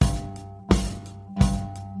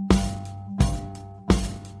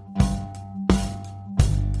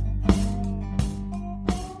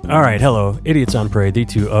All right, hello, Idiots on Parade, the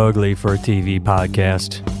Too Ugly for TV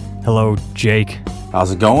podcast. Hello, Jake.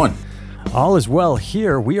 How's it going? All is well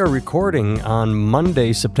here. We are recording on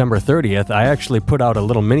Monday, September 30th. I actually put out a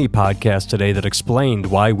little mini podcast today that explained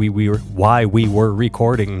why we were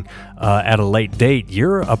recording at a late date.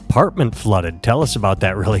 Your apartment flooded. Tell us about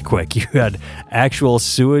that really quick. You had actual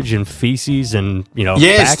sewage and feces and, Yes,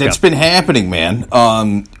 backup. that's been happening, man.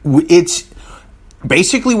 It's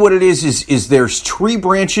basically what it is there's tree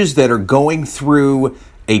branches that are going through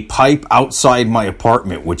a pipe outside my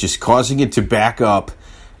apartment, which is causing it to back up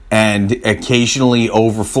and occasionally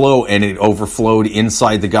overflow, and it overflowed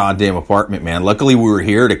inside the goddamn apartment, man. Luckily, we were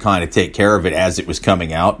here to kind of take care of it as it was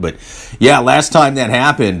coming out. But yeah, last time that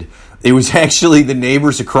happened, it was actually the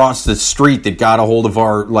neighbors across the street that got a hold of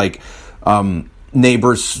our,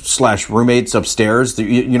 neighbors / roommates upstairs.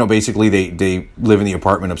 Basically, they live in the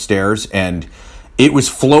apartment upstairs, and it was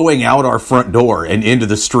flowing out our front door and into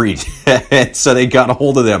the street. And so they got a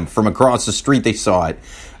hold of them from across the street. They saw it.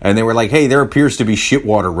 And they were like, hey, there appears to be shit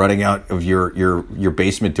water running out of your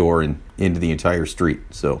basement door and into the entire street.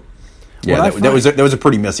 So, yeah, that was a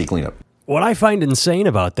pretty messy cleanup. What I find insane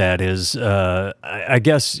about that is, I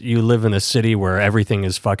guess you live in a city where everything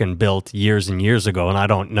is fucking built years and years ago, and I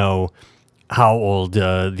don't know how old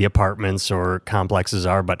the apartments or complexes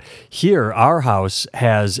are, but here, our house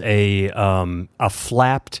has a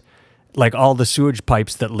flapped, like all the sewage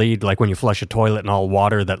pipes that lead, like when you flush a toilet and all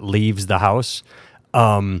water that leaves the house,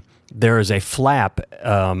 there is a flap,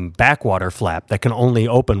 backwater flap, that can only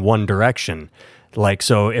open one direction. Like,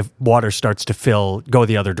 so if water starts to go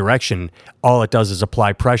the other direction, all it does is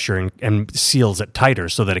apply pressure and seals it tighter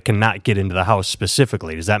so that it cannot get into the house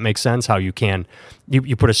specifically. Does that make sense? How you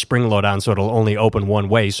put a spring load on so it'll only open one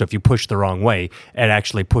way. So if you push the wrong way, it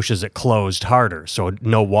actually pushes it closed harder. So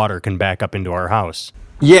no water can back up into our house.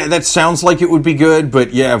 Yeah, that sounds like it would be good,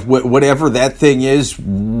 but yeah, whatever that thing is,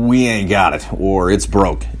 we ain't got it, or it's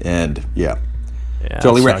broke, and yeah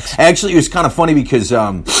totally right. Actually, it was kind of funny because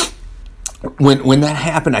when that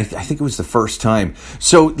happened, I think it was the first time.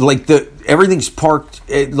 So like everything's parked,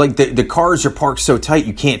 like the cars are parked so tight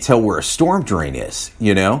you can't tell where a storm drain is,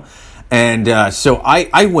 And so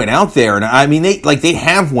I went out there, and I mean they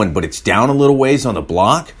have one, but it's down a little ways on the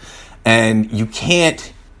block, and you can't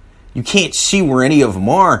see where any of them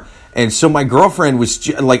are. And so my girlfriend was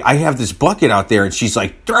like, I have this bucket out there, and she's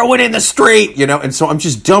like, throw it in the street, And so I'm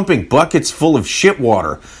just dumping buckets full of shit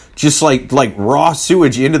water, just like raw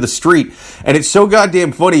sewage into the street. And it's so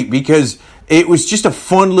goddamn funny because it was just a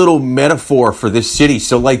fun little metaphor for this city.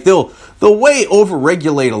 So like they'll way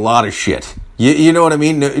overregulate a lot of shit. You know what I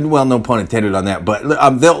mean? Well, no pun intended on that,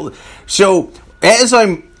 but so as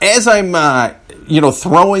I'm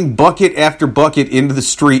throwing bucket after bucket into the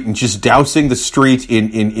street and just dousing the street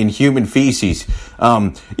in human feces,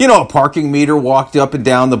 a parking meter walked up and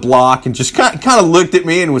down the block and just kind of looked at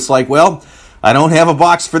me and was like, well, I don't have a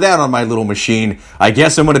box for that on my little machine. I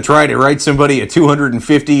guess I'm going to try to write somebody a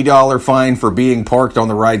 $250 fine for being parked on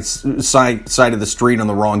the right side of the street on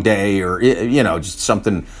the wrong day, or, just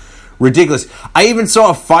something ridiculous. I even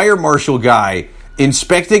saw a fire marshal guy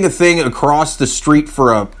inspecting a thing across the street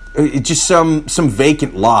for just some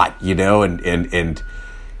vacant lot, and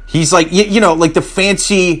he's like, like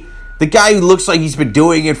the guy who looks like he's been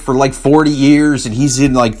doing it for like 40 years, and he's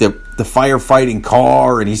in like the firefighting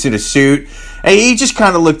car, and he's in a suit, and he just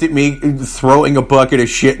kind of looked at me throwing a bucket of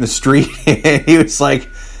shit in the street, and he was like,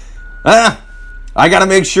 I gotta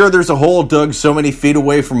make sure there's a hole dug so many feet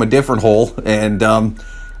away from a different hole, and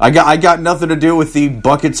I got nothing to do with the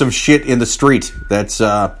buckets of shit in the street. That's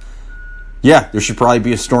there should probably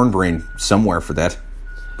be a storm drain somewhere for that.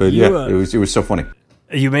 But it was so funny.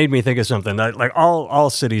 You made me think of something. Like all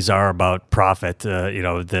cities are about profit.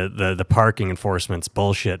 The parking enforcement's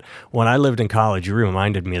bullshit. When I lived in college, you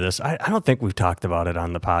reminded me of this. I don't think we've talked about it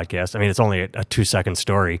on the podcast. I mean, it's only a 2-second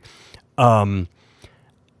story.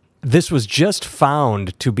 This was just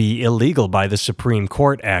found to be illegal by the Supreme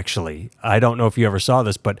Court, actually. I don't know if you ever saw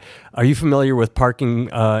this, but are you familiar with parking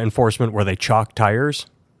enforcement where they chalk tires?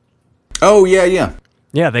 Oh, yeah.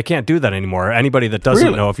 Yeah, they can't do that anymore. Anybody that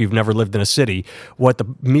doesn't know, if you've never lived in a city, what the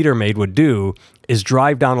meter maid would do is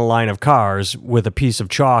drive down a line of cars with a piece of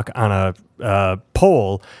chalk on a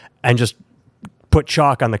pole and just put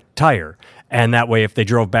chalk on the tire. And that way, if they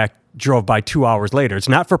drove by 2 hours later, it's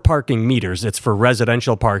not for parking meters, it's for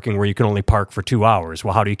residential parking where you can only park for 2 hours.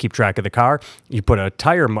 Well, how do you keep track of the car? You put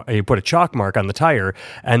a chalk mark on the tire,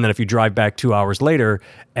 and then if you drive back 2 hours later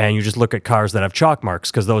and you just look at cars that have chalk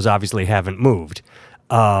marks, because those obviously haven't moved.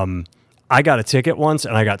 I got a ticket once,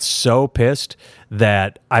 and I got so pissed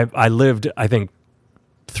that I lived, I think,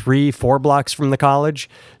 3-4 blocks from the college.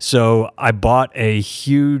 So I bought a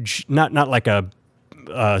huge, not like a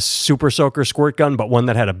super soaker squirt gun, but one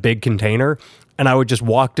that had a big container. And I would just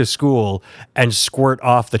walk to school and squirt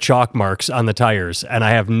off the chalk marks on the tires. And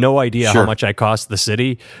I have no idea how much I cost the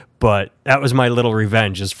city, but that was my little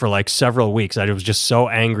revenge. Is for like several weeks, I was just so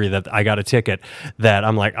angry that I got a ticket that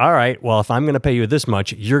I'm like, all right, well, if I'm going to pay you this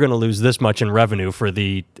much, you're going to lose this much in revenue for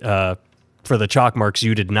the chalk marks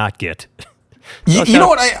you did not get. You know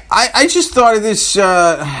what? I just thought of this.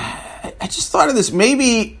 I just thought of this.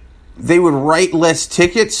 Maybe they would write less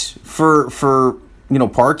tickets for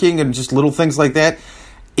parking and just little things like that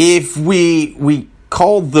if we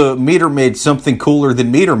called the meter maids something cooler than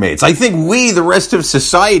meter maids. I think we, the rest of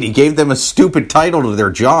society, gave them a stupid title to their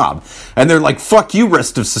job. And they're like, fuck you,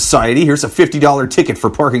 rest of society. Here's a $50 ticket for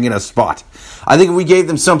parking in a spot. I think if we gave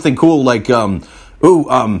them something cool like,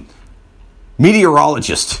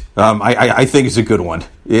 meteorologist, I think is a good one.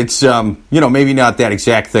 It's, maybe not that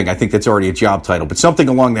exact thing. I think that's already a job title, but something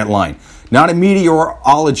along that line. Not a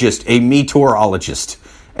meteorologist, a meteorologist.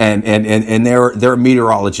 And they're a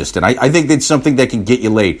meteorologist. And I think that's something that can get you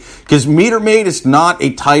laid. Because meter maid is not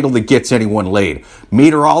a title that gets anyone laid.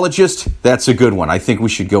 Meteorologist, that's a good one. I think we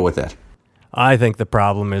should go with that. I think the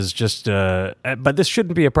problem is just, but this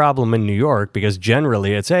shouldn't be a problem in New York because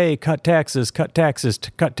generally it's, hey, cut taxes, cut taxes,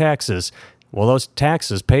 cut taxes. Well, those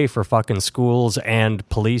taxes pay for fucking schools and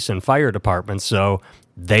police and fire departments, so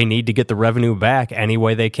they need to get the revenue back any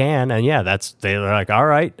way they can. And yeah, they're like, all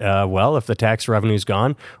right, well, if the tax revenue's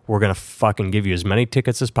gone, we're going to fucking give you as many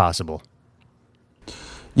tickets as possible.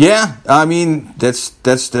 Yeah, I mean, that's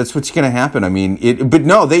what's going to happen. I mean, but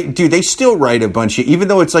no, they still write a bunch of, even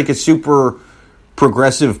though it's like a super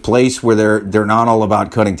progressive place where they're not all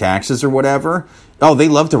about cutting taxes or whatever. Oh, they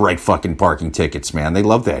love to write fucking parking tickets, man. They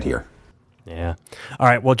love that here. Yeah. All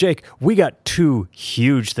right. Well, Jake, we got 2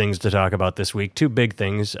 huge things to talk about this week. 2 big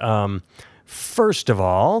things. First of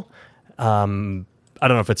all, I don't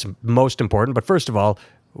know if it's most important, but first of all,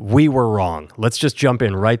 we were wrong. Let's just jump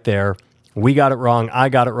in right there. We got it wrong. I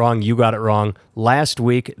got it wrong. You got it wrong. Last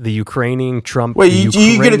week, the Ukrainian Trump... Wait,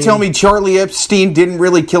 you going to tell me Charlie Epstein didn't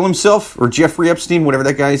really kill himself? Or Jeffrey Epstein, whatever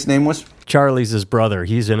that guy's name was? Charlie's his brother.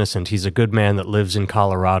 He's innocent. He's a good man that lives in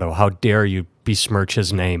Colorado. How dare you besmirch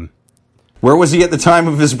his name? Where was he at the time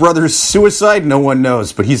of his brother's suicide? No one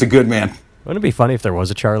knows, but he's a good man. Wouldn't it be funny if there was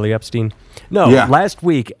a Charlie Epstein? No, Last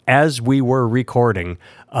week, as we were recording,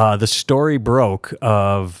 the story broke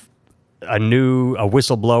of a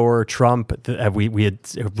whistleblower, Trump. We had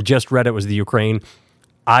just read it was the Ukraine.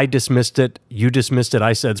 I dismissed it. You dismissed it.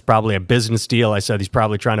 I said it's probably a business deal. I said he's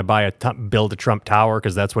probably trying to build a Trump tower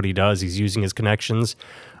because that's what he does. He's using his connections.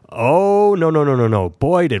 Oh, no.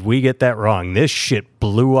 Boy, did we get that wrong. This shit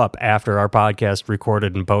blew up after our podcast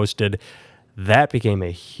recorded and posted. That became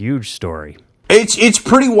a huge story. It's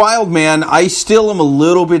pretty wild, man. I still am a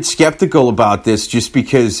little bit skeptical about this just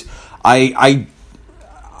because I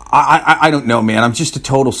don't know, man. I'm just a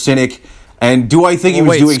total cynic. And do I think he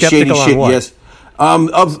was doing shady shit? Yes.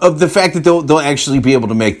 Of the fact that they'll actually be able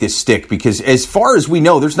to make this stick, because as far as we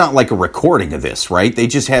know, there's not like a recording of this, right? They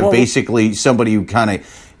just have basically somebody who kind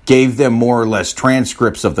of gave them more or less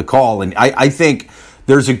transcripts of the call, and I think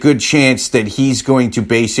there's a good chance that he's going to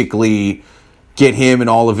basically get him and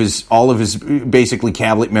all of his basically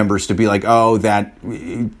cabinet members to be like, oh,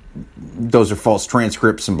 those are false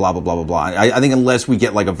transcripts and blah blah blah blah blah. I think unless we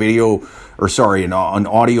get like a video an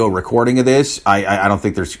audio recording of this, I don't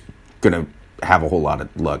think there's gonna have a whole lot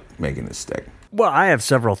of luck making this stick. Well, I have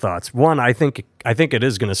several thoughts. One, I think it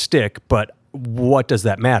is going to stick, but what does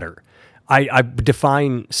that matter? I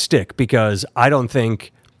define stick because I don't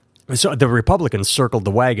think so. The Republicans circled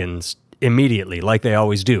the wagons immediately, like they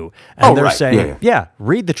always do, and they're saying,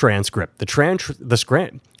 read the transcript. The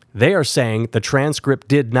script. They are saying the transcript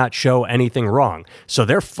did not show anything wrong. So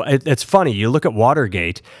it's funny. You look at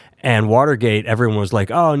Watergate. And Watergate, everyone was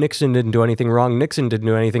like, oh, Nixon didn't do anything wrong. Nixon didn't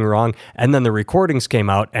do anything wrong. And then the recordings came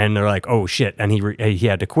out, and they're like, oh, shit, and he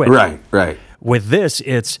had to quit. Right. With this,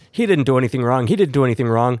 it's, he didn't do anything wrong. He didn't do anything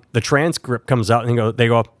wrong. The transcript comes out, and they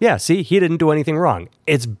go, yeah, see, he didn't do anything wrong.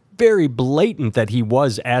 It's very blatant that he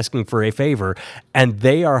was asking for a favor, and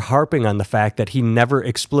they are harping on the fact that he never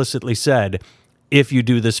explicitly said, if you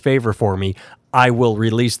do this favor for me, I will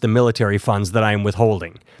release the military funds that I am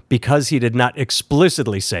withholding. Because he did not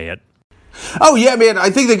explicitly say it. Oh, yeah, man. I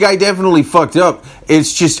think the guy definitely fucked up.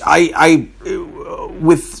 It's just,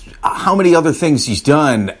 with how many other things he's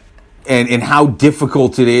done and how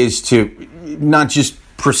difficult it is to not just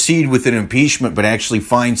proceed with an impeachment, but actually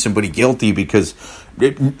find somebody guilty, because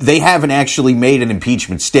they haven't actually made an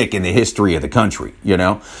impeachment stick in the history of the country, you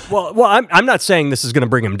know? Well, I'm not saying this is going to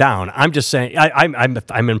bring him down. I'm just saying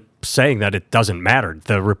I'm saying that it doesn't matter.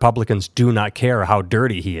 The Republicans do not care how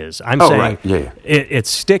dirty he is. I'm saying right. Yeah. It's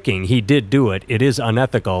sticking. He did do it. It is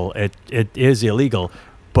unethical. It is illegal,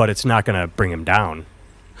 but it's not going to bring him down.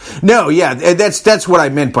 No, yeah, that's what I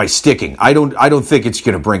meant by sticking. I don't think it's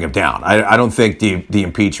going to bring him down. I don't think the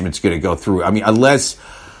impeachment's going to go through. I mean, unless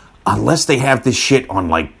they have this shit on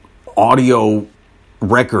like audio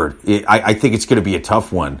record, I think it's going to be a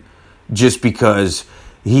tough one. Just because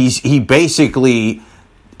he basically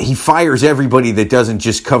fires everybody that doesn't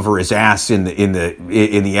just cover his ass in the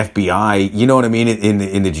FBI. You know what I mean?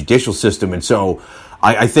 In the judicial system, and so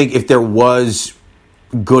I think if there was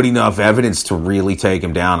good enough evidence to really take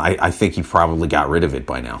him down, I think he probably got rid of it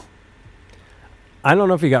by now. I don't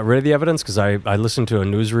know if he got rid of the evidence because I listened to a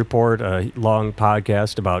news report, a long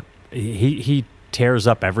podcast about he tears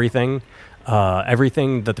up everything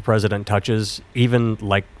that the president touches, even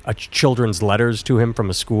like children's letters to him from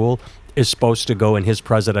a school is supposed to go in his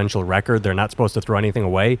presidential record. They're not supposed to throw anything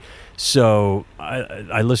away. So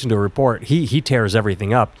I listened to a report. He tears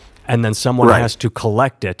everything up, and then someone has to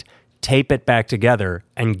collect it, tape it back together,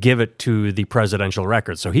 and give it to the presidential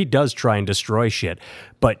record. So he does try and destroy shit.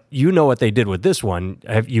 But you know what they did with this one?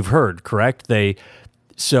 You've heard, correct?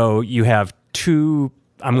 So you have two.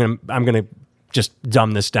 I'm gonna just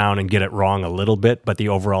dumb this down and get it wrong a little bit, but the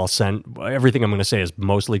overall everything I'm going to say is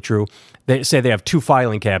mostly true. They say they have two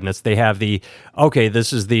filing cabinets. They have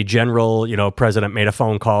this is the general, president made a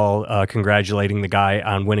phone call congratulating the guy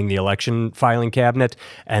on winning the election filing cabinet,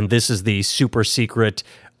 and this is the super secret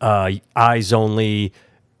eyes only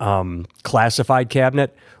classified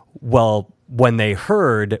cabinet. Well, when they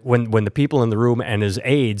heard, when the people in the room and his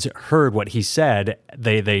aides heard what he said,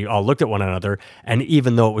 they all looked at one another, and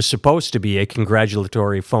even though it was supposed to be a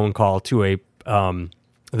congratulatory phone call to the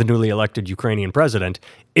newly elected Ukrainian president,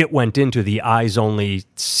 it went into the eyes-only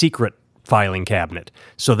secret filing cabinet.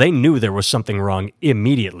 So they knew there was something wrong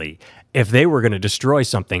immediately. If they were going to destroy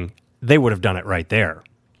something, they would have done it right there.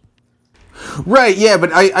 Right, yeah, but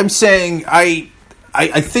I'm saying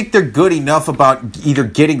I think they're good enough about either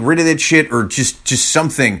getting rid of that shit or just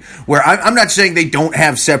something where I'm not saying they don't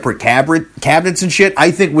have separate cabinets and shit.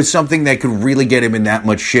 I think with something that could really get him in that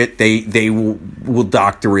much shit, they will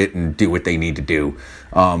doctor it and do what they need to do.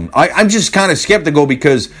 I'm just kind of skeptical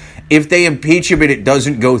because if they impeach him and it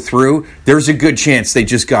doesn't go through, there's a good chance they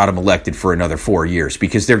just got him elected for another 4 years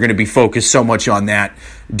because they're going to be focused so much on that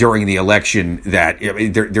during the election that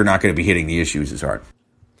they're not going to be hitting the issues as hard.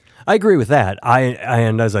 I agree with that.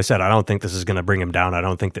 And as I said, I don't think this is going to bring him down. I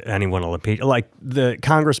don't think that anyone will impeach. Like the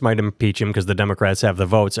Congress might impeach him because the Democrats have the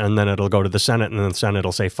votes, and then it'll go to the Senate, and then the Senate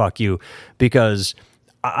will say "fuck you," because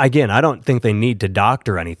again, I don't think they need to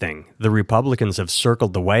doctor anything. The Republicans have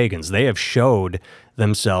circled the wagons. They have showed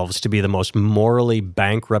themselves to be the most morally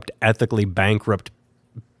bankrupt, ethically bankrupt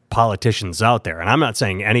politicians out there. And I'm not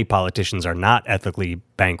saying any politicians are not ethically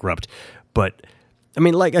bankrupt, but I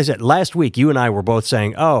mean, like I said, last week, you and I were both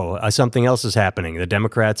saying, something else is happening. The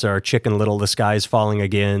Democrats are Chicken Little, the sky's falling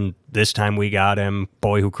again. This time we got him.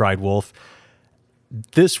 Boy who cried wolf.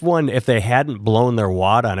 This one, if they hadn't blown their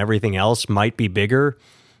wad on everything else, might be bigger.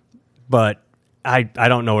 But I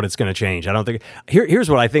don't know what it's going to change. I don't think. Here's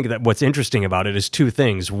what I think that what's interesting about it is two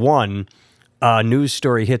things. One, a news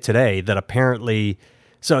story hit today that apparently...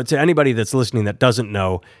 So to anybody that's listening that doesn't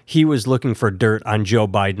know, he was looking for dirt on Joe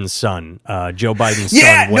Biden's son. Joe Biden's son.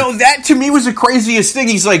 Yeah, no, that to me was the craziest thing.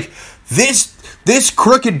 He's like, this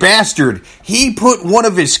crooked bastard, he put one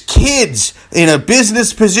of his kids in a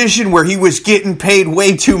business position where he was getting paid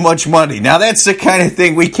way too much money. Now, that's the kind of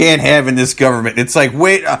thing we can't have in this government. It's like,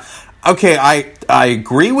 wait, okay, I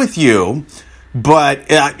agree with you, but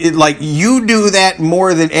you do that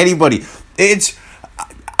more than anybody.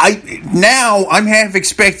 I'm half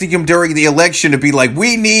expecting him during the election to be like,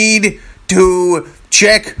 we need to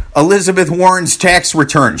check Elizabeth Warren's tax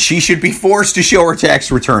return. She should be forced to show her tax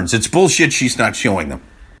returns. It's bullshit she's not showing them.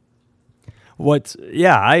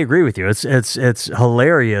 Yeah, I agree with you. It's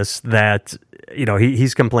hilarious that,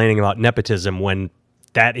 he's complaining about nepotism when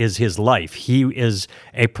that is his life. He is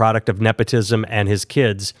a product of nepotism, and his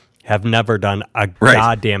kids have never done a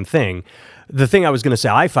goddamn thing. The thing I was going to say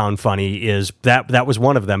I found funny is that was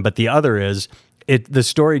one of them, but the other is the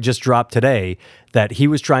story just dropped today that he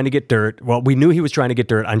was trying to get dirt. Well, we knew he was trying to get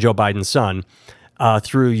dirt on Joe Biden's son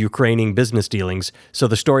through Ukrainian business dealings. So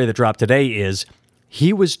the story that dropped today is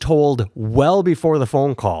he was told well before the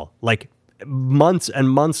phone call, like months and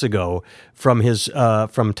months ago,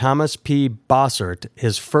 from Thomas P. Bossert,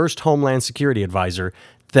 his first Homeland Security advisor,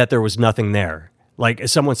 that there was nothing there. Like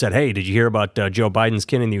someone said, hey, did you hear about Joe Biden's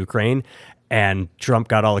kid in the Ukraine? And Trump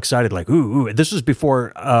got all excited, like, ooh. This was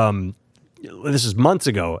before, this is months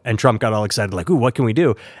ago, and Trump got all excited, like, ooh, what can we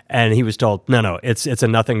do? And he was told, no, it's a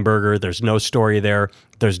nothing burger. There's no story there.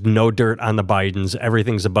 There's no dirt on the Bidens.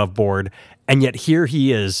 Everything's above board. And yet here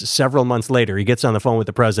he is, several months later, he gets on the phone with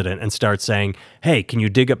the president and starts saying, hey, can you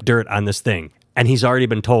dig up dirt on this thing? And he's already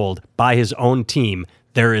been told by his own team,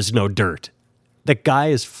 there is no dirt. The guy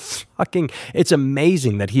is fucking, it's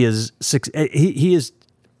amazing that he's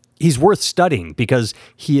worth studying because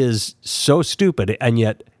he is so stupid, and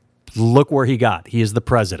yet look where he got. He is the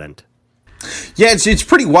president. Yeah, it's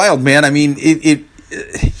pretty wild, man. I mean,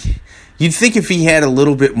 you'd think if he had a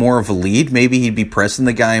little bit more of a lead, maybe he'd be pressing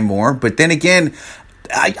the guy more. But then again,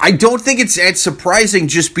 I don't think it's that surprising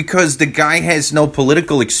just because the guy has no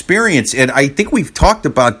political experience. And I think we've talked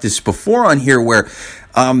about this before on here where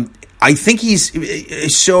I think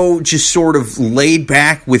he's so just sort of laid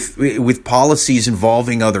back with policies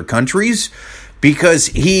involving other countries because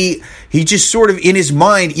he just sort of in his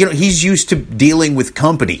mind, he's used to dealing with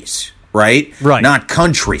companies, right? Right. Not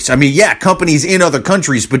countries. I mean, yeah, companies in other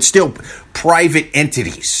countries, but still private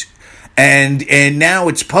entities. And now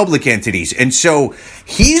it's public entities. And so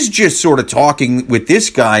he's just sort of talking with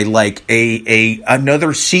this guy like another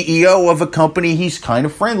CEO of a company he's kind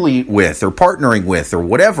of friendly with or partnering with or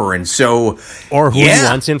whatever. And so, or who he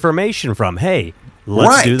wants information from. Hey,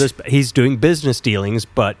 let's do this. He's doing business dealings,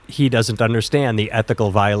 but he doesn't understand the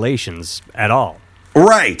ethical violations at all.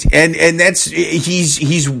 Right. And that's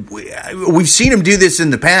he's we've seen him do this in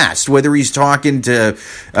the past, whether he's talking to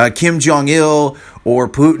Kim Jong-il or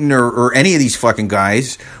Putin or any of these fucking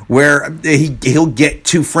guys, where he'll get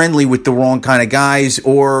too friendly with the wrong kind of guys,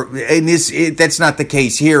 that's not the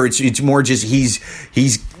case here. It's more just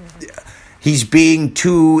he's being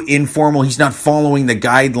too informal. He's not following the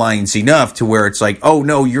guidelines enough to where it's like, oh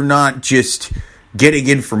no, you're not just getting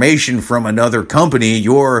information from another company.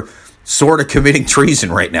 You're sort of committing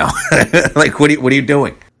treason right now. Like, what are you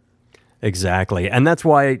doing? Exactly. And that's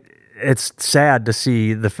why it's sad to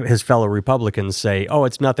see his fellow Republicans say, oh,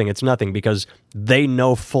 it's nothing, because they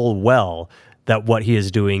know full well that what he is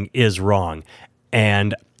doing is wrong.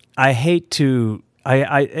 And I hate to,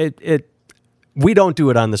 we don't do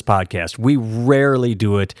it on this podcast. We rarely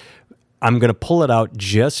do it. I'm going to pull it out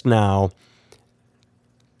just now.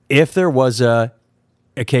 If there was a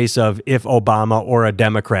case of if Obama or a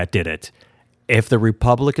Democrat did it, if the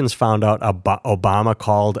Republicans found out Obama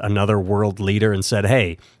called another world leader and said,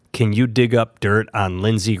 hey, can you dig up dirt on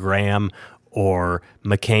Lindsey Graham or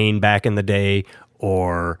McCain back in the day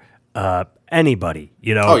or anybody,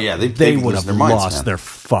 Oh, yeah, they would have lost their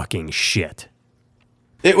fucking shit.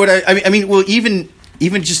 It would. I mean, well, even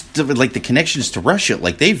just like the connections to Russia,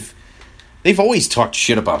 like they've always talked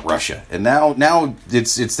shit about Russia, and now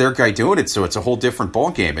it's their guy doing it, so it's a whole different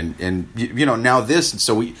ballgame, and now this, and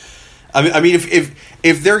so I mean,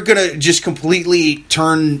 if they're gonna just completely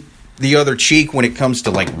turn the other cheek when it comes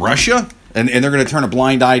to like Russia, and they're gonna turn a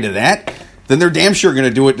blind eye to that, then they're damn sure gonna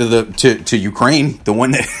do it to Ukraine, the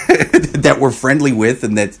one that that we're friendly with,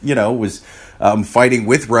 and that was fighting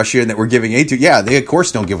with Russia and that we're giving aid to. Yeah, they of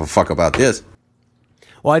course don't give a fuck about this.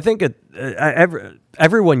 Well, I think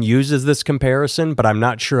everyone uses this comparison, but I'm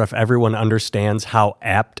not sure if everyone understands how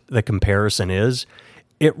apt the comparison is.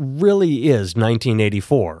 It really is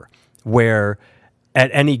 1984, where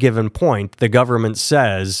at any given point, the government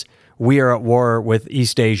says, we are at war with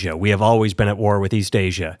East Asia. We have always been at war with East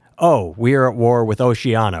Asia. Oh, we are at war with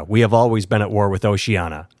Oceania. We have always been at war with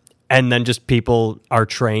Oceania. And then just people are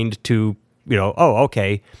trained to, oh,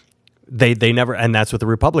 okay. They never, and that's what the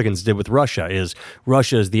Republicans did with Russia, is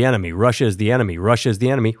Russia is the enemy, Russia is the enemy, Russia is the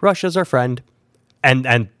enemy, Russia's our friend.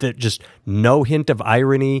 And just no hint of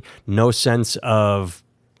irony, no sense of,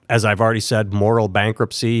 as I've already said, moral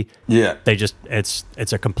bankruptcy. Yeah. It's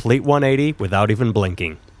a complete 180 without even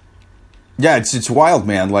blinking. Yeah, it's wild,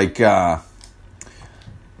 man. Like,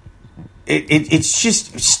 it's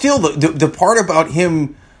just still the part about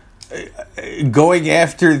him going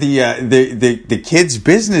after the kid's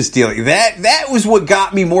business deal. That was what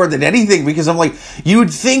got me more than anything, because I'm like, you would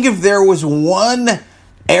think if there was one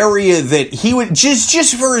area that he would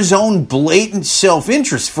just for his own blatant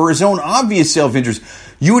self-interest, for his own obvious self-interest,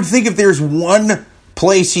 you would think if there's one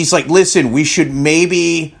place he's like, listen, we should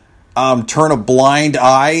maybe turn a blind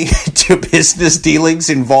eye to business dealings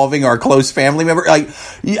involving our close family member. Like,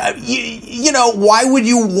 why would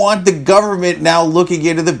you want the government now looking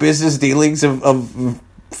into the business dealings of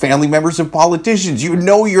family members of politicians?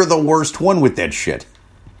 You're the worst one with that shit.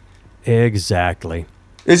 Exactly.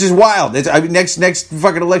 This is wild. Next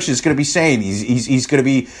fucking election is going to be saying he's going to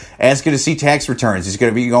be asking to see tax returns. He's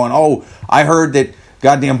going to be going, oh, I heard that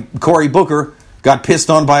goddamn Cory Booker got pissed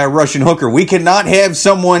on by a Russian hooker. We cannot have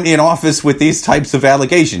someone in office with these types of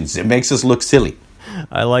allegations. It makes us look silly.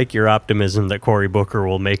 I like your optimism that Cory Booker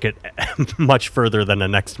will make it much further than the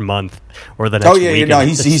next month or the next week. Oh, yeah, no,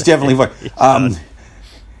 he's definitely fine.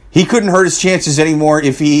 He couldn't hurt his chances anymore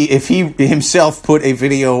if he himself put a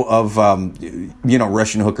video of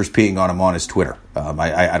Russian hookers peeing on him on his Twitter.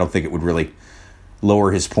 I don't think it would really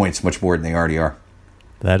lower his points much more than they already are.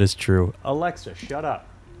 That is true. Alexa, shut up.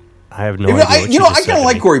 I have no idea. I kind of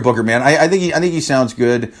like Cory Booker, man. I think he sounds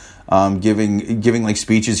good. Giving like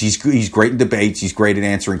speeches. He's great in debates. He's great at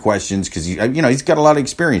answering questions because he's got a lot of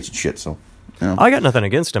experience and shit. So I got nothing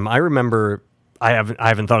against him. I remember. I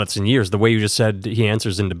haven't thought it's in years. The way you just said he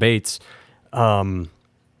answers in debates, I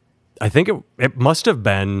think it must have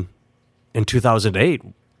been in 2008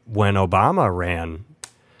 when Obama ran.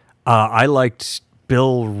 I liked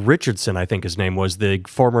Bill Richardson, I think his name was, the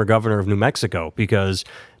former governor of New Mexico, because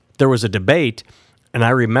there was a debate, and I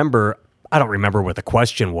don't remember what the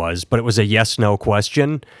question was, but it was a yes-no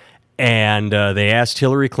question. And they asked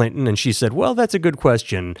Hillary Clinton, and she said, well, that's a good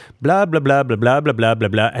question, blah, blah, blah, blah, blah, blah, blah, blah,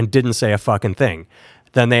 blah, and didn't say a fucking thing.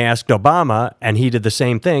 Then they asked Obama, and he did the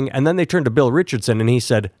same thing. And then they turned to Bill Richardson, and he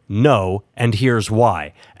said, no, and here's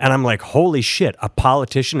why. And I'm like, holy shit, a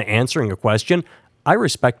politician answering a question? I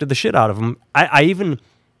respected the shit out of him.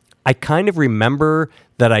 I kind of remember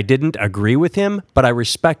that I didn't agree with him, but I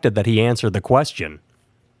respected that he answered the question.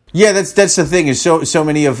 Yeah, that's the thing is so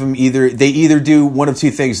many of them either do one of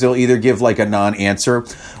two things. They'll either give like a non-answer,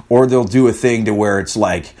 or they'll do a thing to where it's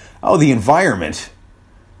like, oh, the environment.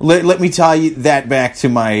 Let me tie you that back to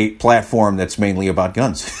my platform that's mainly about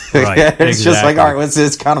guns. Right, it's exactly. Just like, all right,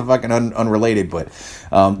 it's kind of fucking unrelated, but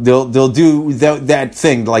they'll do that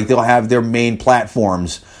thing, like they'll have their main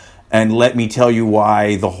platforms, and let me tell you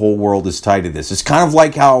why the whole world is tied to this. It's kind of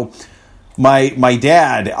like how my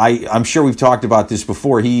dad, I'm sure we've talked about this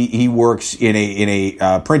before. He works in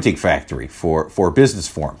a printing factory for business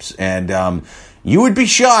forms, and you would be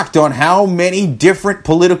shocked on how many different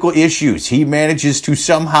political issues he manages to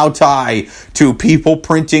somehow tie to people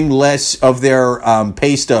printing less of their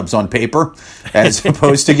pay stubs on paper as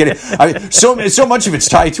opposed to getting. So much of it's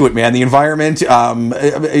tied to it, man. The environment,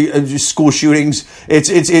 school shootings.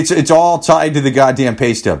 It's all tied to the goddamn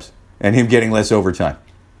pay stubs and him getting less overtime.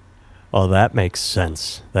 Oh, that makes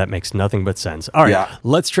sense. That makes nothing but sense. All right, Yeah.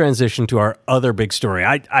 Let's transition to our other big story.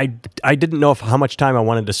 I didn't know how much time I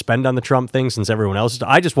wanted to spend on the Trump thing since everyone else.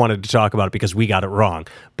 I just wanted to talk about it because we got it wrong.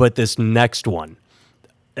 But this next one,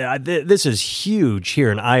 this is huge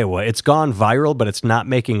here in Iowa. It's gone viral, but it's not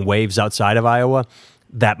making waves outside of Iowa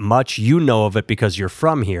that much. You know of it because you're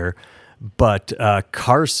from here. But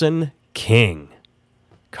Carson King.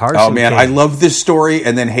 Oh man, I loved this story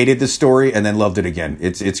and then hated this story and then loved it again.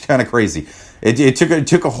 It's kind of crazy. It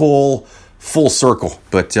took a whole full circle,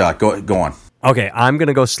 but go on. Okay, I'm going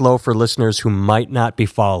to go slow for listeners who might not be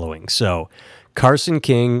following. So, Carson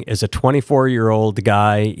King is a 24-year-old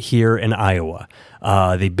guy here in Iowa.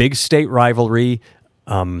 The big state rivalry,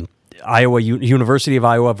 University of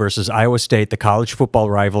Iowa versus Iowa State, the college football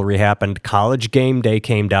rivalry happened. College Game Day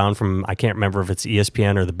came down from, I can't remember if it's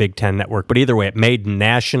ESPN or the Big Ten Network, but either way, it made a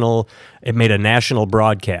national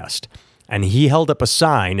broadcast. And he held up a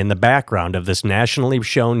sign in the background of this nationally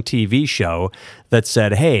shown TV show that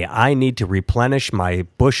said, hey, I need to replenish my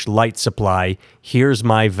Busch Light supply. Here's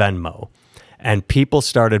my Venmo. And people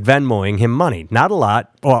started Venmoing him money. Not a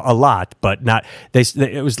lot, or a lot, but not.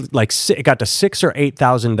 It was like it got to $6,000 or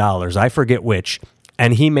 $8,000. I forget which.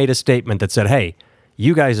 And he made a statement that said, "Hey,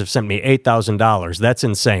 you guys have sent me $8,000. That's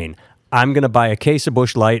insane. I'm going to buy a case of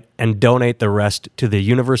Busch Light and donate the rest to the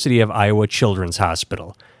University of Iowa Children's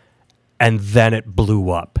Hospital." And then it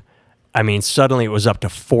blew up. I mean, suddenly it was up to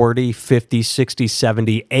 $40,000, $50,000,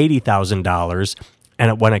 $60,000, $70,000, $80,000.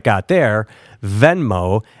 And when it got there,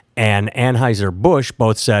 Venmo and Anheuser-Busch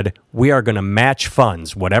both said, we are going to match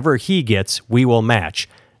funds. Whatever he gets, we will match.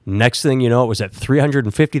 Next thing you know, it was at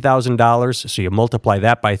 $350,000. So you multiply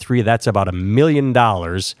that by 3, that's about $1 million.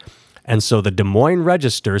 And so the Des Moines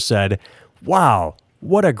Register said, wow,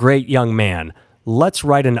 what a great young man. Let's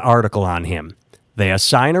write an article on him. They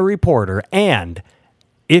assign a reporter, and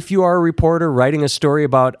if you are a reporter writing a story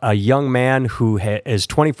about a young man who is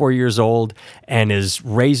 24 years old and is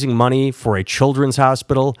raising money for a children's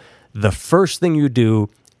hospital, the first thing you do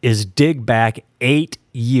is dig back 8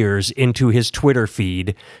 years into his Twitter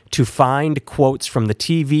feed to find quotes from the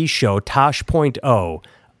TV show Tosh.0,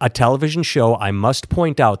 a television show, I must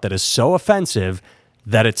point out, that is so offensive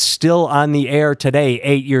that it's still on the air today,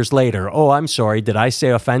 8 years later. Oh, I'm sorry. Did I say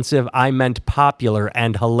offensive? I meant popular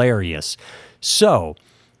and hilarious. So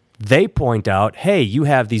they point out, hey, you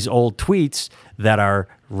have these old tweets that are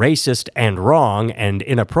racist and wrong and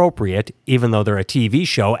inappropriate, even though they're a TV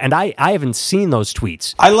show. And I haven't seen those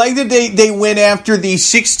tweets. I like that they went after the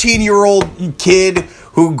 16-year-old kid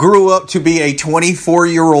who grew up to be a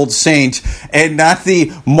 24-year-old saint, and not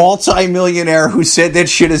the multi-millionaire who said that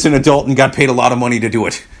shit as an adult and got paid a lot of money to do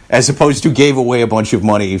it, as opposed to gave away a bunch of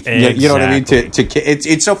money. Exactly. You know what I mean?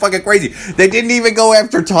 It's so fucking crazy. They didn't even go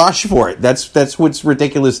after Tosh for it. That's what's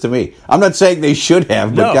ridiculous to me. I'm not saying they should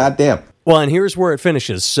have, but goddamn. Well, and here's where it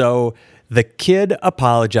finishes. So the kid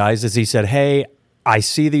apologizes. He said, hey, I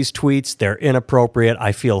see these tweets. They're inappropriate.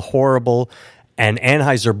 I feel horrible. And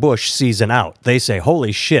Anheuser-Busch sees an out. They say,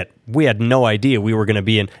 holy shit, we had no idea we were going to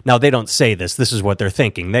be in. Now, they don't say this. This is what they're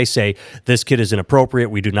thinking. They say, this kid is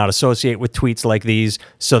inappropriate. We do not associate with tweets like these.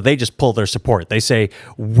 So they just pull their support. They say,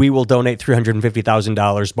 we will donate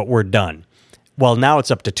 $350,000, but we're done. Well, now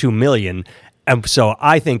it's up to $2 million. And so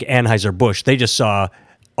I think Anheuser-Busch, they just saw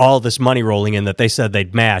all this money rolling in that they said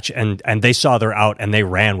they'd match, and they saw they're out and they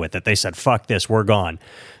ran with it. They said, fuck this, we're gone.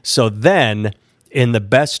 So then, in the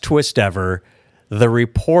best twist ever, the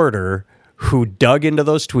reporter who dug into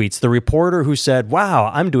those tweets, the reporter who said, wow,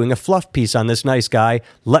 I'm doing a fluff piece on this nice guy,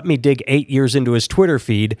 let me dig 8 years into his Twitter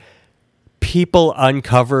feed, people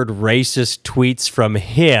uncovered racist tweets from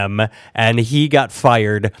him, and he got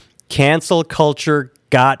fired. Cancel culture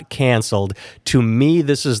got canceled. To me,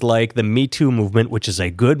 this is like the Me Too movement, which is a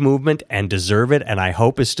good movement and deserve it, and I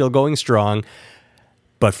hope is still going strong.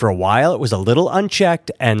 But for a while, it was a little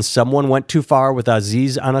unchecked, and someone went too far with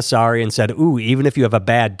Aziz Ansari and said, ooh, even if you have a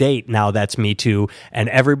bad date, now that's Me Too. And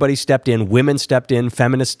everybody stepped in, women stepped in,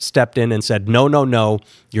 feminists stepped in and said, no,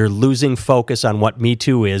 you're losing focus on what Me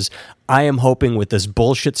Too is. I am hoping with this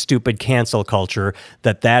bullshit, stupid cancel culture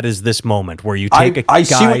that is this moment where you take a guy... I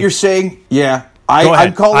see what you're saying. Yeah.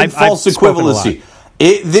 I'm calling false equivalency.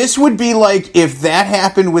 This would be like if that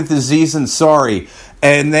happened with Aziz Ansari,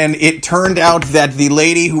 and then it turned out that the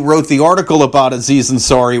lady who wrote the article about Aziz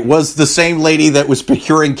Ansari was the same lady that was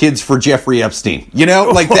procuring kids for Jeffrey Epstein. You know,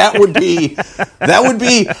 like that would be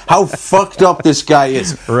how fucked up this guy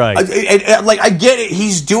is. Right. Like I get it.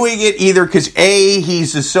 He's doing it either because A,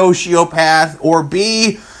 he's a sociopath, or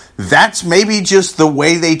B, that's maybe just the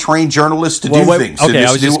way they train journalists to do things. Okay,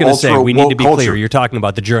 I was just going to say, we need to be clear. You're talking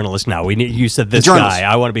about the journalist now. You said this guy.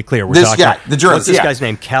 I want to be clear. We're talking about the journalist. What's this guy's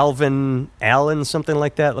name? Calvin Allen, something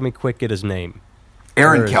like that? Let me quick get his name.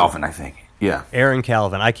 Aaron Calvin, I think. Yeah. Aaron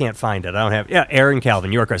Calvin. I can't find it. I don't have... Yeah, Aaron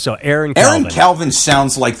Calvin. You're correct. So Aaron Calvin. Aaron Calvin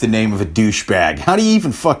sounds like the name of a douchebag. How do you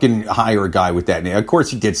even fucking hire a guy with that name? Of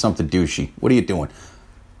course he did something douchey. What are you doing?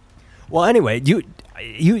 Well, anyway,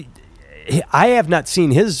 I have not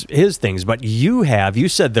seen his things, but you have. You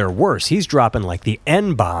said they're worse. He's dropping like the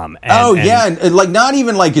N-bomb. And like not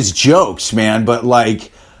even like his jokes, man, but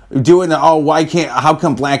like doing the how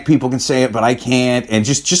come black people can say it but I can't, and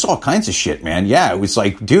just all kinds of shit, man. Yeah, it was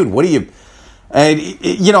like, dude, what are you? And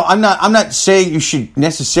I'm not saying you should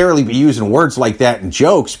necessarily be using words like that in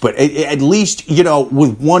jokes, but at least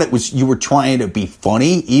with one, it was you were trying to be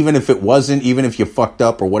funny, even if it wasn't, even if you fucked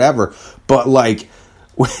up or whatever. But like.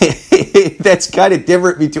 That's kind of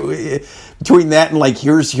different between that and like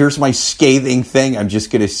here's my scathing thing I'm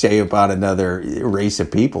just going to say about another race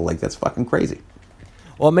of people. Like that's fucking crazy.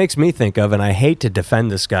 Well, it makes me think of, and I hate to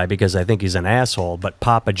defend this guy because I think he's an asshole, but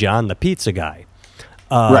Papa John, the pizza guy.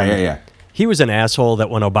 Right, yeah. He was an asshole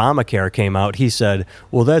that when Obamacare came out, he said,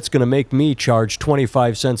 well, that's going to make me charge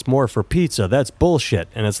 25 cents more for pizza. That's bullshit.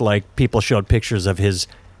 And it's like people showed pictures of his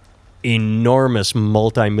enormous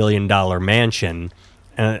multi-million-dollar mansion.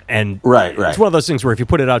 And right. It's one of those things where if you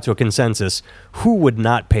put it out to a consensus, who would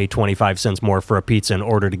not pay 25 cents more for a pizza in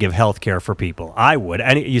order to give health care for people? I would.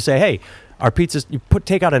 And you say, hey, our pizzas,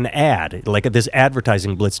 take out an ad, like this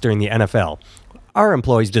advertising blitz during the NFL. Our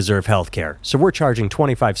employees deserve health care, so we're charging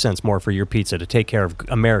 25 cents more for your pizza to take care of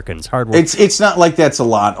Americans. Hard work. It's not like that's a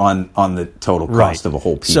lot on the total cost of a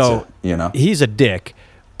whole pizza. So, he's a dick,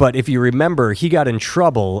 but if you remember, he got in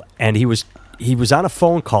trouble, and he was on a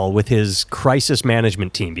phone call with his crisis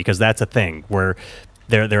management team, because that's a thing where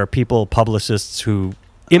there are people, publicists, who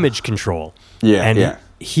image control.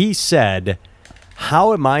 He said,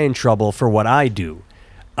 how am I in trouble for what I do?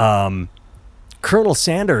 Colonel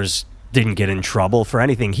Sanders didn't get in trouble for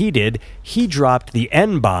anything he did. He dropped the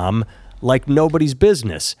N-bomb like nobody's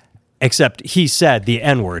business, except he said the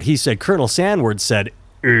N-word. He said, Colonel Sanders said,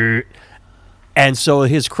 and so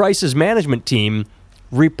his crisis management team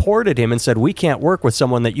reported him and said, we can't work with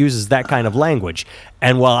someone that uses that kind of language.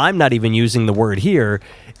 And while I'm not even using the word here,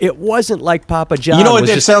 it wasn't like Papa John. You know what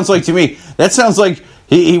that sounds like to me? That sounds like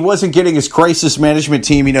he wasn't getting his crisis management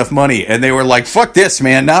team enough money, and they were like, fuck this,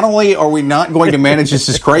 man. Not only are we not going to manage this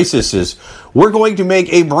as crises, we're going to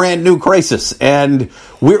make a brand new crisis, and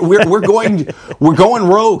we're going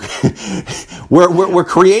rogue. we're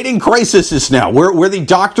creating crises now. We're the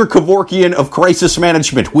Dr. Kevorkian of crisis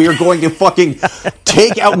management. We are going to fucking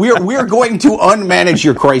take out. We're going to unmanage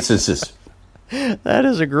your crises. That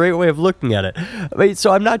is a great way of looking at it. I mean,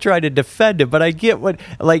 so I'm not trying to defend him, but I get what,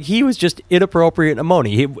 like, he was just inappropriate in a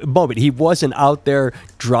moment. He wasn't out there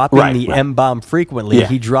dropping the M-bomb frequently. Yeah.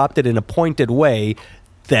 He dropped it in a pointed way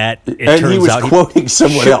that it turns out... And he was quoting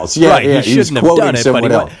someone else. Yeah, right, yeah, he shouldn't have done it, but he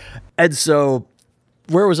went. And so...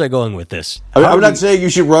 Where was I going with this? I'm not saying you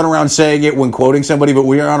should run around saying it when quoting somebody, but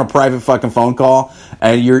we are on a private fucking phone call,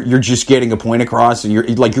 and you're just getting a point across, and you're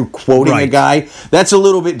quoting a guy. That's a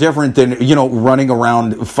little bit different than running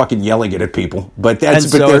around fucking yelling it at people. But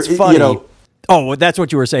it's funny. Oh, that's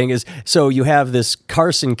what you were saying is, so you have this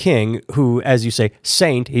Carson King who, as you say,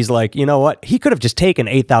 saint, he's like, you know what? He could have just taken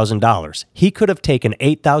 $8,000. He could have taken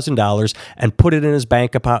 $8,000 and put it in his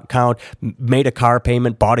bank account, made a car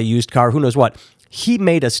payment, bought a used car, who knows what. He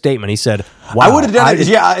made a statement. He said, wow. I would have done it.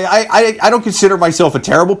 Yeah, I don't consider myself a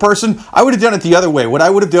terrible person. I would have done it the other way. What I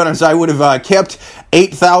would have done is I would have kept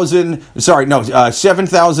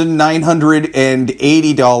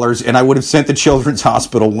 $7,980, and I would have sent the Children's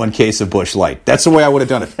Hospital one case of Busch Light. That's the way I would have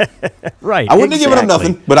done it. Right. I wouldn't have given him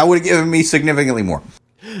nothing, but I would have given me significantly more.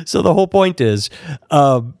 So the whole point is,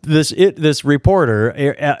 this reporter,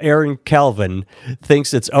 Aaron Calvin,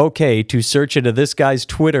 thinks it's okay to search into this guy's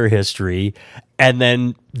Twitter history, and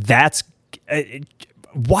then that's...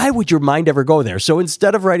 why would your mind ever go there? So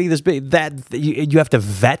instead of writing this big, you have to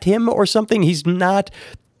vet him or something? He's not...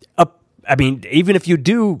 I mean, even if you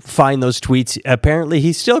do find those tweets, apparently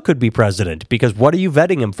he still could be president, because what are you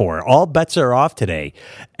vetting him for? All bets are off today.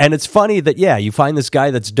 And it's funny that, you find this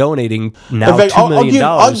guy that's donating now $2 million.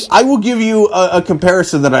 I will give you a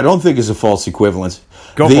comparison that I don't think is a false equivalence.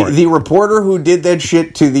 Go for it. The reporter who did that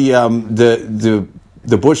shit to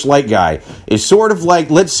the Busch Light guy is sort of like,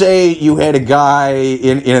 let's say you had a guy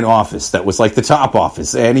in an office that was like the top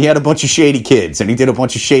office, and he had a bunch of shady kids, and he did a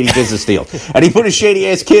bunch of shady business deals, and he put his shady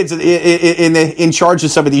ass kids in charge of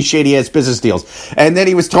some of these shady ass business deals, and then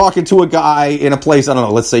he was talking to a guy in a place, I don't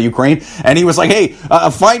know, let's say Ukraine, and he was like, hey,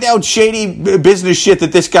 find out shady business shit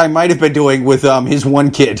that this guy might have been doing with his one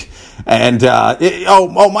kid. And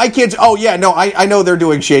my kids. Oh yeah, no, I know they're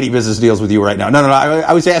doing shady business deals with you right now. No,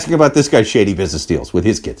 I was asking about this guy's shady business deals with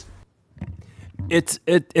his kids.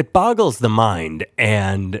 It boggles the mind,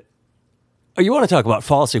 and you want to talk about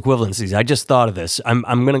false equivalencies? I just thought of this. I'm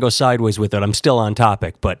going to go sideways with it. I'm still on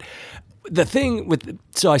topic, but the thing with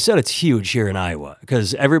I said it's huge here in Iowa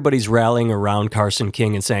because everybody's rallying around Carson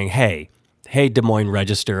King and saying, "Hey, Des Moines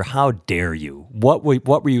Register, how dare you? What were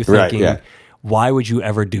you thinking?" Right, yeah. Why would you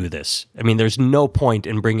ever do this? I mean, there's no point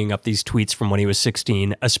in bringing up these tweets from when he was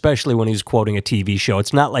 16, especially when he was quoting a TV show.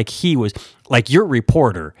 It's not like he was, like your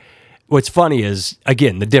reporter. What's funny is,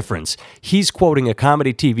 again, the difference. He's quoting a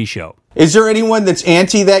comedy TV show. Is there anyone that's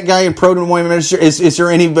anti that guy in pro Des Moines Register? Is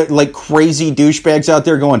there any like crazy douchebags out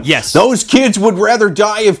there going, yes, those kids would rather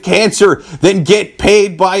die of cancer than get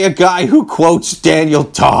paid by a guy who quotes Daniel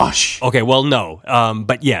Tosh? Okay, well, no.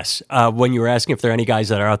 But yes, when you were asking if there are any guys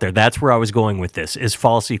that are out there, that's where I was going with this, is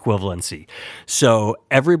false equivalency. So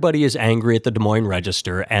everybody is angry at the Des Moines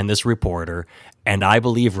Register and this reporter, and I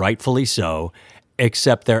believe rightfully so,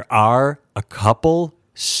 except there are a couple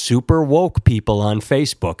super woke people on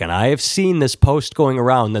Facebook, and I have seen this post going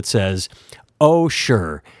around that says, oh,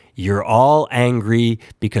 sure, you're all angry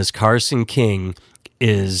because Carson King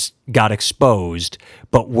got exposed,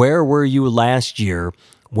 but where were you last year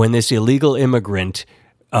when this illegal immigrant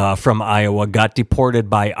from Iowa got deported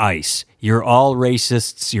by ICE? You're all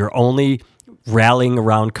racists. You're only rallying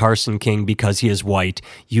around Carson King because he is white.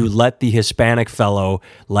 You let the Hispanic fellow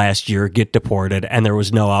last year get deported, and there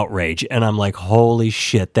was no outrage. And I'm like, holy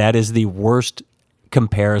shit, that is the worst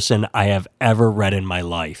comparison I have ever read in my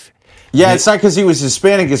life. Yeah, it's not because he was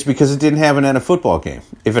Hispanic, it's because it didn't happen at a football game.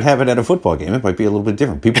 If it happened at a football game, it might be a little bit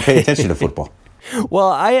different. People pay attention to football.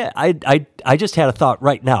 Well, I just had a thought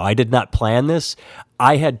right now. I did not plan this.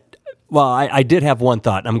 I did have one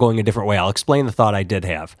thought. I'm going a different way. I'll explain the thought I did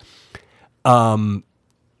have.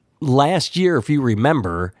 Last year, if you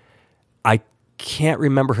remember, I can't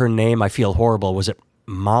remember her name. I feel horrible. Was it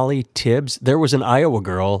Molly Tibbs? There was an Iowa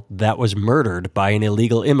girl that was murdered by an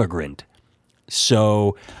illegal immigrant.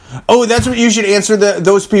 So, oh, that's what you should answer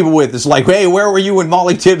those people with. It's like, hey, where were you when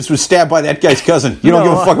Molly Tibbs was stabbed by that guy's cousin? You don't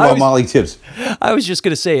give a fuck about Molly Tibbs. I was just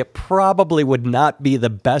going to say it probably would not be the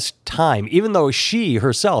best time, even though she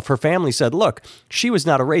herself, her family said, look, she was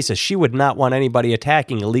not a racist. She would not want anybody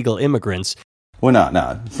attacking illegal immigrants. Well,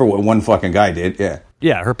 no, for what one fucking guy did, yeah.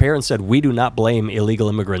 Yeah, her parents said, we do not blame illegal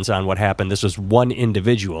immigrants on what happened. This was one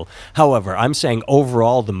individual. However, I'm saying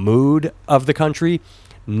overall the mood of the country,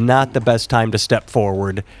 not the best time to step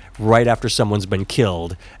forward right after someone's been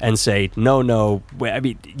killed and say, no. I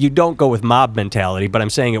mean, you don't go with mob mentality, but I'm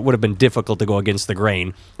saying it would have been difficult to go against the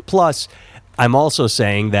grain. Plus, I'm also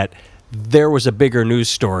saying that there was a bigger news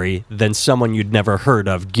story than someone you'd never heard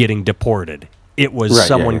of getting deported. It was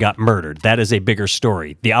someone got murdered. That is a bigger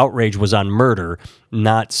story. The outrage was on murder,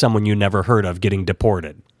 not someone you never heard of getting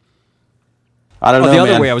deported. I don't know, the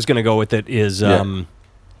other way I was going to go with it is... the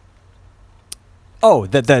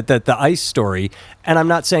ICE story, and I'm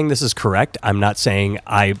not saying this is correct. I'm not saying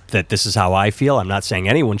that this is how I feel. I'm not saying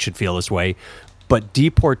anyone should feel this way, but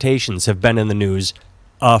deportations have been in the news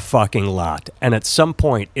a fucking lot. And at some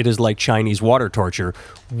point, it is like Chinese water torture,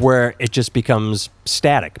 where it just becomes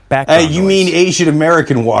static. Hey, you mean Asian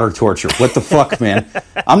American water torture? What the fuck, man?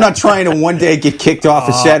 I'm not trying to one day get kicked off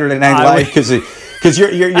of Saturday Night Live because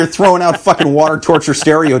you're throwing out fucking water torture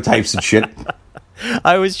stereotypes and shit.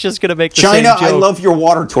 I was just going to make the China, same joke. I love your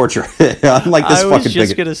water torture. I'm like this fucking bigot. I was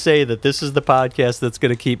just going to say that this is the podcast that's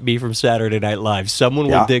going to keep me from Saturday Night Live. Someone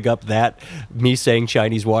will dig up me saying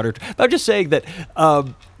Chinese water. I'm just saying that,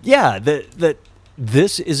 that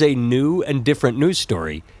this is a new and different news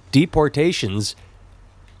story. Deportations,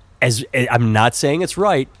 I'm not saying it's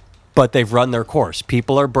right, but they've run their course.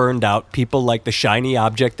 People are burned out. People like the shiny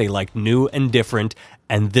object. They like new and different,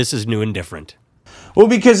 and this is new and different. Well,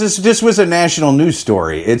 because this was a national news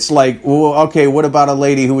story. It's like, well, okay, what about a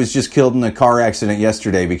lady who was just killed in a car accident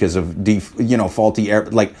yesterday because of faulty air?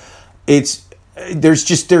 Like,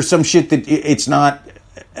 there's some shit that it's not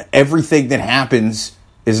everything that happens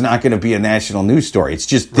is not going to be a national news story. It's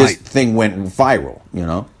just this thing went viral, you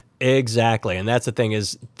know? Exactly, and that's the thing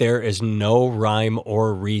is there is no rhyme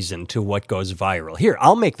or reason to what goes viral. Here,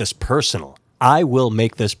 I'll make this personal. I will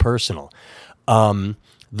make this personal.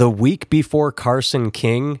 The week before Carson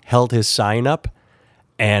King held his sign up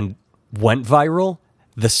and went viral,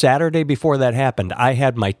 the Saturday before that happened, I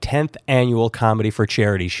had my 10th annual Comedy for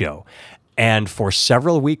Charity show. And for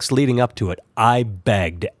several weeks leading up to it, I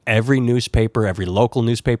begged every newspaper, every local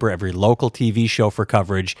TV show for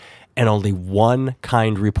coverage, and only one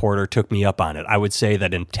kind reporter took me up on it. I would say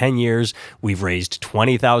that in 10 years, we've raised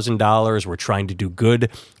 $20,000. We're trying to do good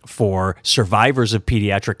for survivors of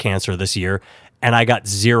pediatric cancer this year. And I got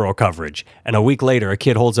zero coverage. And a week later, a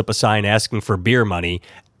kid holds up a sign asking for beer money,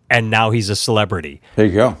 and now he's a celebrity. There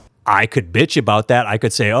you go. I could bitch about that. I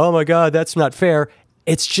could say, oh my God, that's not fair.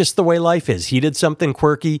 It's just the way life is. He did something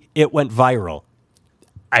quirky. It went viral.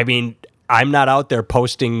 I mean, I'm not out there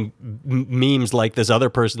posting memes like this other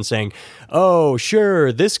person saying, oh,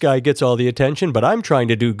 sure, this guy gets all the attention, but I'm trying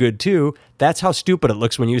to do good too. That's how stupid it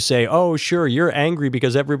looks when you say, oh, sure, you're angry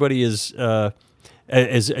because everybody is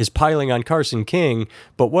piling on Carson King,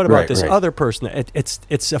 but what about this other person?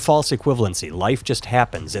 It's a false equivalency. Life just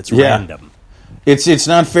happens. It's random. It's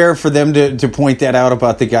not fair for them to point that out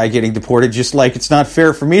about the guy getting deported, just like it's not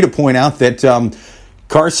fair for me to point out that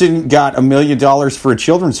Carson got $1 million for a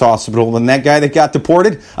children's hospital, and that guy that got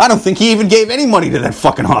deported, I don't think he even gave any money to that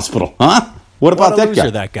fucking hospital. Huh? What about that guy?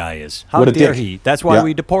 That guy is. How dare he? That's why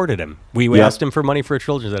we deported him. We asked him for money for a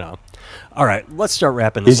children's hospital. All right, let's start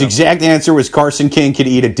wrapping this up. His exact answer was Carson King could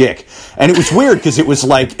eat a dick. And it was weird because it was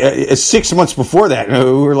like 6 months before that. We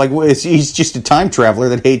were like, well, he's just a time traveler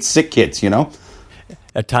that hates sick kids, you know?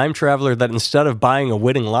 A time traveler that instead of buying a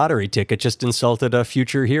winning lottery ticket just insulted a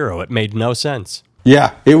future hero. It made no sense.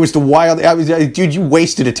 Yeah, it was the wild... dude, you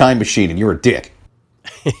wasted a time machine and you're a dick.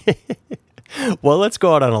 Well, let's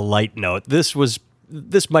go out on a light note. This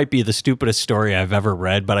might be the stupidest story I've ever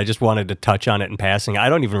read, but I just wanted to touch on it in passing. I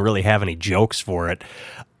don't even really have any jokes for it.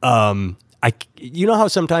 You know how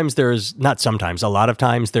sometimes a lot of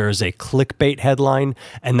times there is a clickbait headline,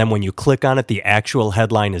 and then when you click on it, the actual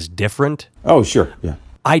headline is different? Oh, sure, yeah.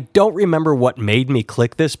 I don't remember what made me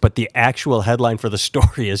click this, but the actual headline for the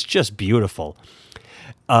story is just beautiful.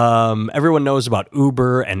 Everyone knows about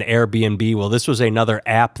Uber and Airbnb. Well, this was another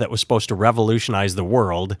app that was supposed to revolutionize the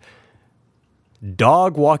world.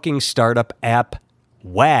 Dog walking startup app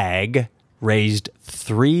Wag raised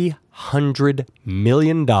 $300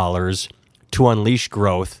 million to unleash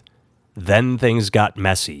growth. Then things got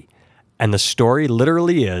messy. And the story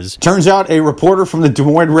literally is... Turns out a reporter from the Des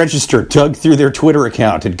Moines Register dug through their Twitter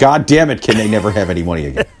account, and god damn it, can they never have any money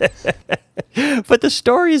again. But the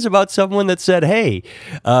story is about someone that said, hey,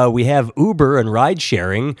 we have Uber and ride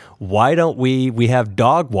sharing. Why don't we have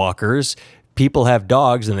dog walkers? People have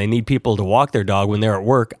dogs and they need people to walk their dog when they're at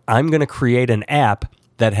work. I'm going to create an app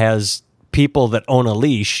that has people that own a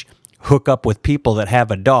leash hook up with people that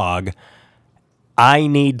have a dog. I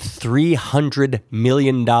need $300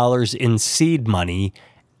 million in seed money,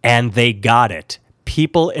 and they got it.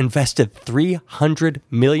 People invested $300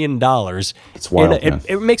 million. It's wild, man.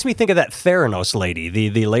 It makes me think of that Theranos lady,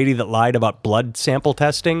 the lady that lied about blood sample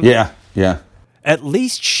testing. Yeah. At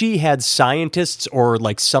least she had scientists or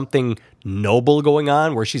like something noble going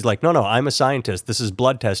on where she's like, no, I'm a scientist. This is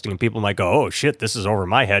blood testing. And people might go, oh, shit, this is over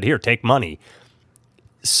my head. Here, take money.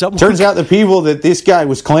 Turns out the people that this guy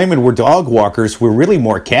was claiming were dog walkers were really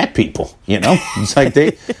more cat people, you know? It's like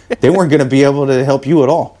they weren't going to be able to help you at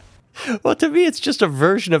all. Well, to me, it's just a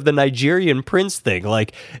version of the Nigerian prince thing.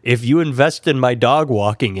 Like, if you invest in my dog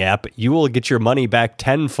walking app, you will get your money back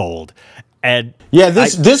tenfold. And yeah,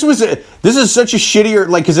 this is such a shittier,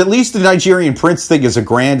 like, because at least the Nigerian prince thing is a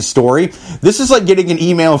grand story. This is like getting an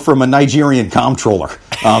email from a Nigerian comptroller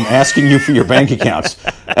asking you for your bank accounts,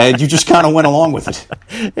 and you just kind of went along with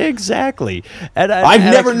it. Exactly. And I've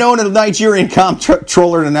never known a Nigerian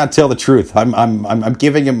comptroller to not tell the truth. I'm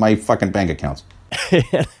giving him my fucking bank accounts.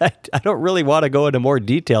 I don't really want to go into more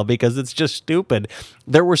detail because it's just stupid.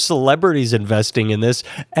 There were celebrities investing in this,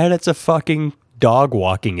 and it's a fucking dog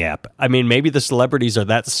walking app. I mean, maybe the celebrities are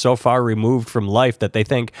that so far removed from life that they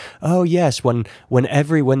think, oh yes, when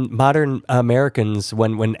modern Americans,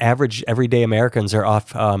 when average everyday Americans are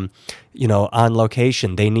off, on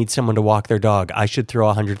location, they need someone to walk their dog. I should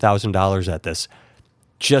throw $100,000 at this.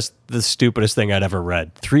 Just the stupidest thing I'd ever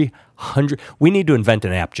read. 300. We need to invent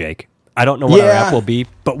an app, Jake. I don't know what our app will be,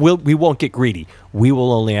 but we won't get greedy. We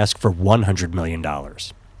will only ask for $100 million.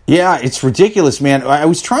 Yeah, it's ridiculous, man. I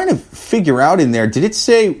was trying to figure out in there, did it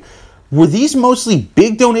say, were these mostly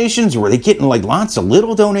big donations, or were they getting like lots of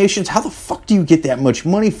little donations? How the fuck do you get that much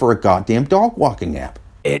money for a goddamn dog walking app?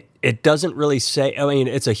 It doesn't really say. I mean,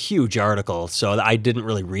 it's a huge article, so I didn't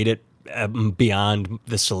really read it beyond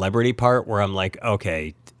the celebrity part where I'm like,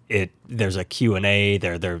 okay, there's a Q&A,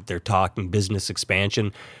 they're talking business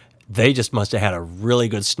expansion. They just must have had a really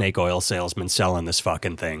good snake oil salesman selling this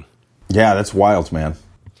fucking thing. Yeah, that's wild, man.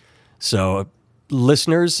 So,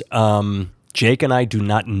 listeners, Jake and I do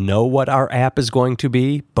not know what our app is going to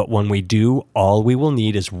be, but when we do, all we will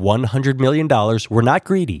need is $100 million. We're not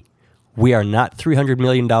greedy. We are not $300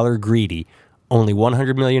 million greedy, only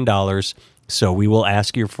 $100 million. So we will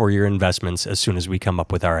ask you for your investments as soon as we come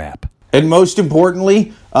up with our app. And most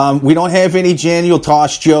importantly, we don't have any Daniel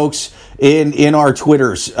Tosh jokes in our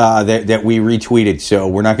Twitters that we retweeted, so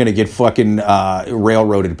we're not going to get fucking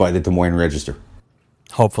railroaded by the Des Moines Register.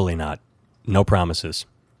 Hopefully not. No promises.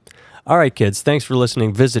 All right, kids, thanks for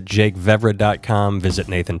listening. Visit JakeVevra.com, visit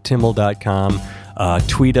NathanTimmel.com.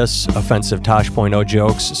 Tweet us offensive Tosh.0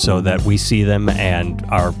 jokes so that we see them and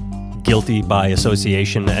are guilty by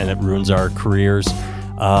association and it ruins our careers.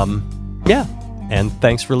 And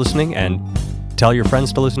thanks for listening, and tell your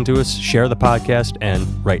friends to listen to us, share the podcast, and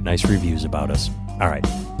write nice reviews about us. All right.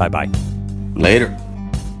 Bye-bye. Later.